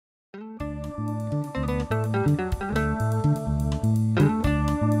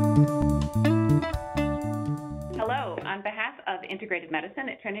Integrated Medicine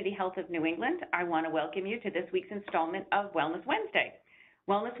at Trinity Health of New England. I want to welcome you to this week's installment of Wellness Wednesday.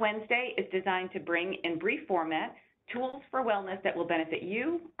 Wellness Wednesday is designed to bring, in brief format, tools for wellness that will benefit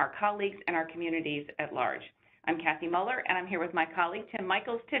you, our colleagues, and our communities at large. I'm Kathy Muller, and I'm here with my colleague, Tim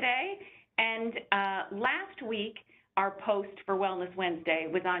Michaels, today. And last week, our post for Wellness Wednesday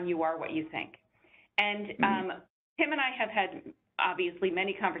was on You Are What You Think. And Tim and I have had, obviously,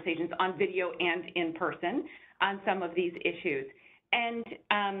 many conversations on video and in person on some of these issues. And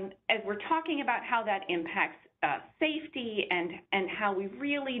as we're talking about how that impacts safety and how we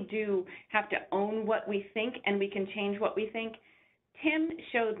really do have to own what we think and we can change what we think, Tim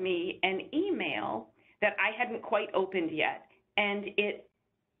showed me an email that I hadn't quite opened yet. And it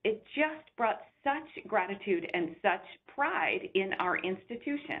just brought such gratitude and such pride in our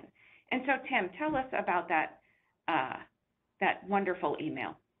institution. And so, Tim, tell us about that wonderful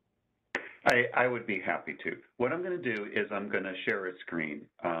email. I would be happy to. What I'm going to do is I'm going to share a screen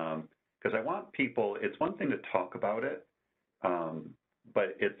because I want people, it's one thing to talk about it,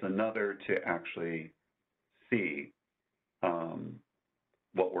 but it's another to actually see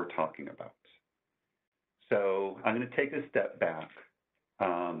what we're talking about. So I'm going to take a step back.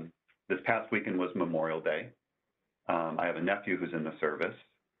 This past weekend was Memorial Day. I have a nephew who's in the service.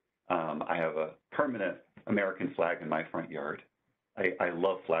 I have a permanent American flag in my front yard. I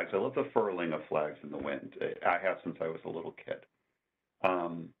love flags. I love the furling of flags in the wind. I have since I was a little kid.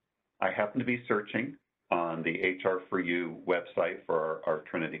 I happen to be searching on the HR for You website for our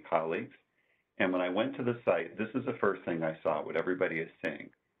Trinity colleagues. And when I went to the site, this is the first thing I saw, what everybody is saying.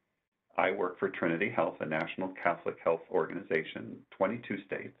 I work for Trinity Health, a national Catholic health organization, 22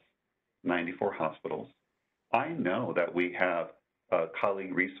 states, 94 hospitals. I know that we have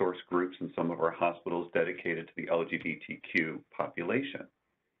colleague resource groups in some of our hospitals dedicated to the LGBTQ population.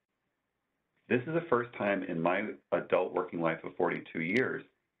 This is the first time in my adult working life of 42 years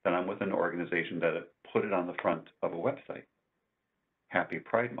that I'm with an organization that put it on the front of a website. Happy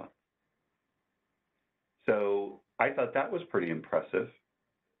Pride Month. So I thought that was pretty impressive.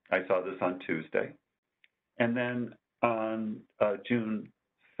 I saw this on Tuesday. And then on June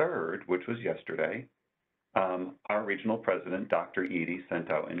 3rd, which was yesterday, our regional president, Dr. Eady, sent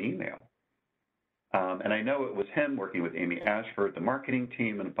out an email. And I know it was him working with Amy Ashford, the marketing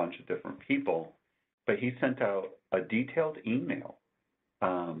team, and a bunch of different people, but he sent out a detailed email.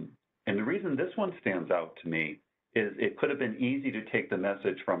 And the reason this one stands out to me is it could have been easy to take the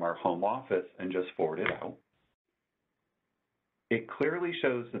message from our home office and just forward it out. It clearly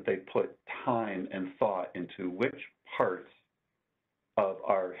shows that they put time and thought into which parts of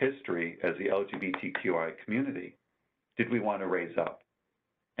our history as the LGBTQI community did we want to raise up.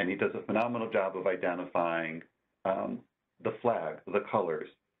 And he does a phenomenal job of identifying the flag, the colors,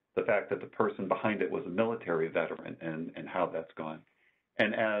 the fact that the person behind it was a military veteran and how that's gone.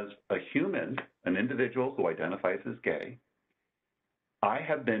 And as a human, an individual who identifies as gay, I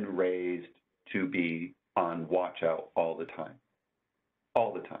have been raised to be on watch out all the time.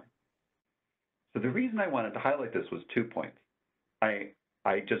 All the time. So the reason I wanted to highlight this was 2 points.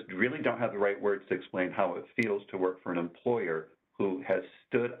 I just really don't have the right words to explain how it feels to work for an employer who has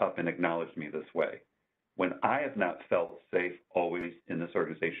stood up and acknowledged me this way, when I have not felt safe always in this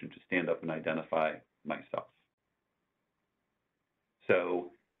organization to stand up and identify myself.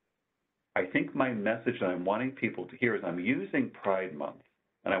 So I think my message that I'm wanting people to hear is I'm using Pride Month,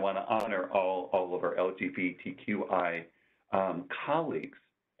 and I want to honor all of our LGBTQI colleagues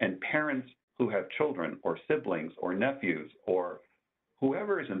and parents who have children or siblings or nephews or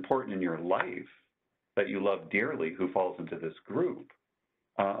whoever is important in your life that you love dearly who falls into this group,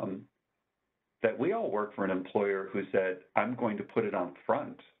 that we all work for an employer who said, I'm going to put it on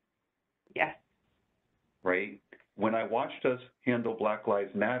front. Yes. Right? When I watched us handle Black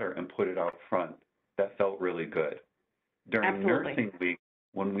Lives Matter and put it out front, that felt really good. During Absolutely. Nursing Week,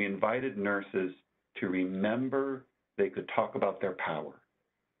 when we invited nurses to remember they could talk about their power,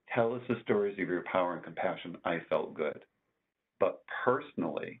 tell us the stories of your power and compassion, I felt good. But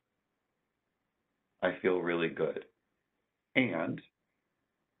personally, I feel really good. And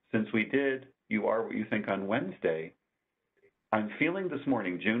since we did You Are What You Think on Wednesday, I'm feeling this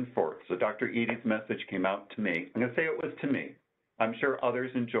morning, June 4th, so Dr. Eady's message came out to me. I'm going to say it was to me. I'm sure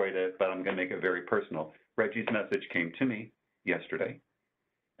others enjoyed it, but I'm going to make it very personal. Reggie's message came to me yesterday,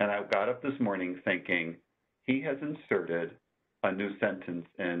 and I got up this morning thinking, he has inserted a new sentence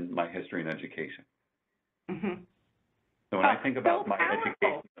in my history and education. Mm-hmm. So when I think about my powerful.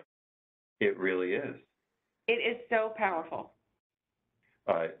 education, it really is. It is so powerful.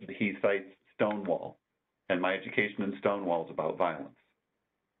 He cites Stonewall, and my education in Stonewall is about violence.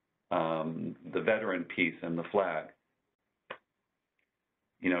 The veteran piece and the flag.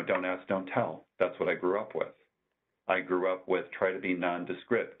 don't ask, don't tell. That's what I grew up with. I grew up with try to be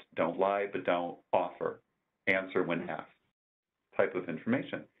nondescript. Don't lie, but don't offer. Answer when asked type of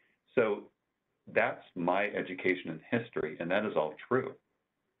information. So that's my education in history, and that is all true.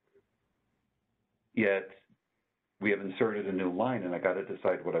 Yet we have inserted a new line, and I got to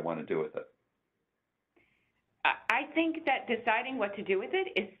decide what I want to do with it. I think that deciding what to do with it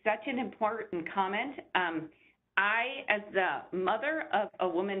is such an important comment. I, as the mother of a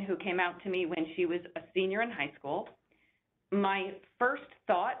woman who came out to me when she was a senior in high school, my first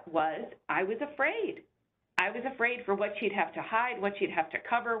thought was I was afraid. I was afraid for what she'd have to hide, what she'd have to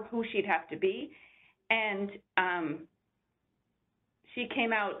cover, who she'd have to be. And she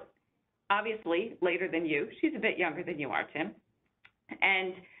came out, obviously, later than you. She's a bit younger than you are, Tim.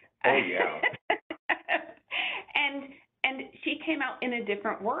 And oh, yeah. and she came out in a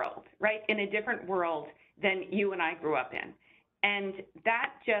different world, right? In a different world than you and I grew up in. And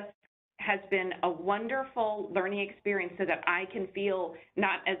that just has been a wonderful learning experience so that I can feel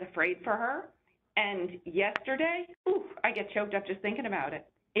not as afraid for her. And yesterday, I get choked up just thinking about it.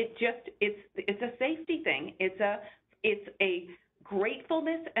 It's a safety thing. It's a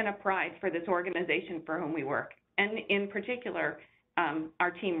gratefulness and a pride for this organization for whom we work, and in particular,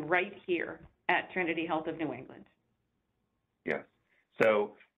 our team right here at Trinity Health of New England. Yes.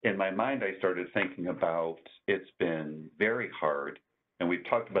 So in my mind, I started thinking about it's been very hard, and we've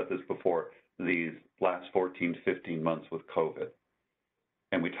talked about this before, these last 14, 15 months with COVID.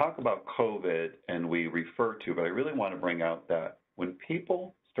 And we talk about COVID and we refer to, but I really want to bring out that when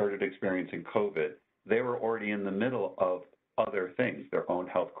people started experiencing COVID, they were already in the middle of other things, their own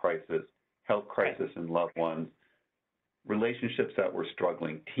health crisis in loved ones, relationships that were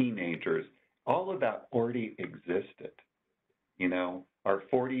struggling, teenagers, all of that already existed. Our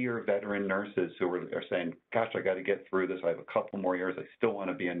 40-year veteran nurses who are saying, gosh, I got to get through this. I have a couple more years. I still want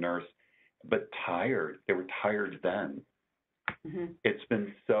to be a nurse, but tired. They were tired then. Mm-hmm. It's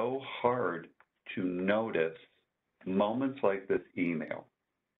been so hard to notice moments like this email.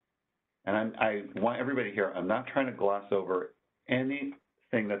 And I want everybody here, I'm not trying to gloss over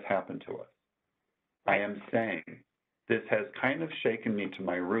anything that's happened to us. I am saying this has kind of shaken me to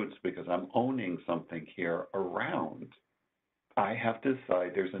my roots because I'm owning something here around. I have to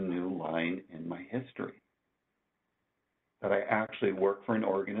decide there's a new line in my history. That I actually work for an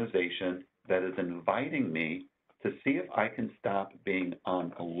organization that is inviting me to see if I can stop being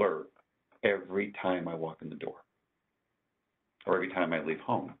on alert every time I walk in the door or every time I leave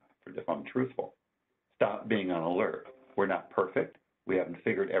home, if I'm truthful. Stop being on alert. We're not perfect. We haven't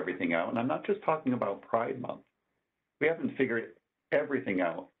figured everything out. And I'm not just talking about Pride Month. We haven't figured everything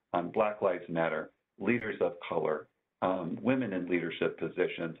out on Black Lives Matter, leaders of color, women in leadership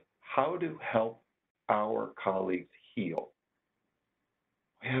positions, how to help our colleagues heal.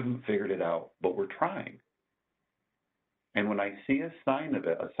 We haven't figured it out, but we're trying. And when I see a sign of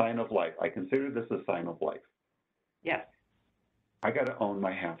it, a sign of life, I consider this a sign of life. Yes. I got to own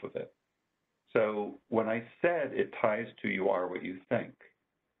my half of it. So when I said it ties to you are what you think,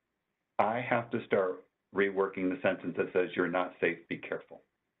 I have to start reworking the sentence that says you're not safe, be careful.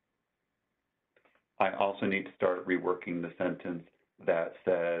 I also need to start reworking the sentence that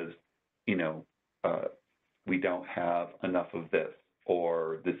says, we don't have enough of this,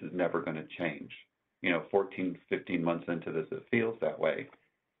 or this is never going to change. 14, 15 months into this, it feels that way.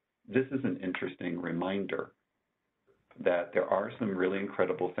 This is an interesting reminder that there are some really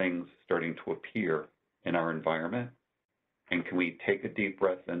incredible things starting to appear in our environment. And can we take a deep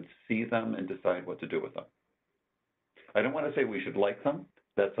breath and see them and decide what to do with them? I don't want to say we should like them.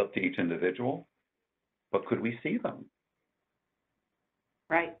 That's up to each individual. But could we see them?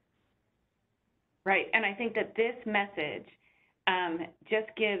 Right. Right. And I think that this message just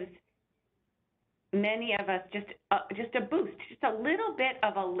gives many of us just a boost, just a little bit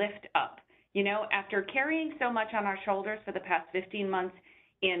of a lift up. After carrying so much on our shoulders for the past 15 months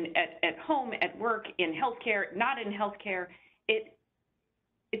at home, at work, in healthcare, not in healthcare,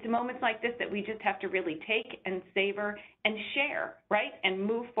 it's moments like this that we just have to really take and savor and share, right, and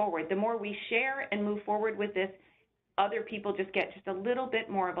move forward. The more we share and move forward with this, other people just get just a little bit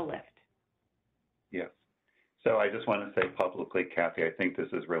more of a lift. Yes. So I just want to say publicly, Kathy, I think this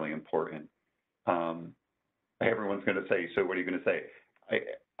is really important. Everyone's going to say, so what are you going to say?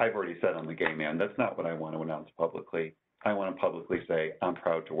 I've already said I'm a gay man. That's not what I want to announce publicly. I want to publicly say I'm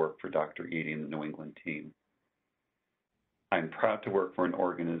proud to work for Dr. Edie and the New England team. I'm proud to work for an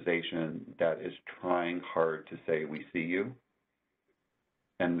organization that is trying hard to say we see you,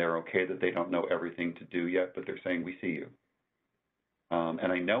 and they're okay that they don't know everything to do yet, but they're saying we see you.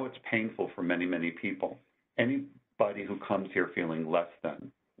 And I know it's painful for many, many people. Anybody who comes here feeling less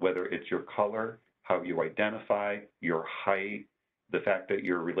than, whether it's your color, how you identify, your height, the fact that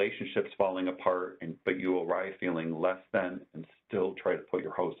your relationship's falling apart, but you arrive feeling less than and still try to put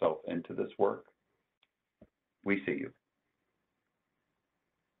your whole self into this work, we see you.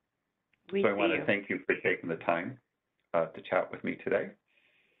 So I want to thank you for taking the time to chat with me today.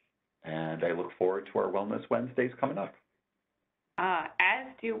 And I look forward to our Wellness Wednesdays coming up. As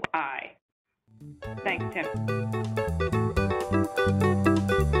do I. Thanks, Tim.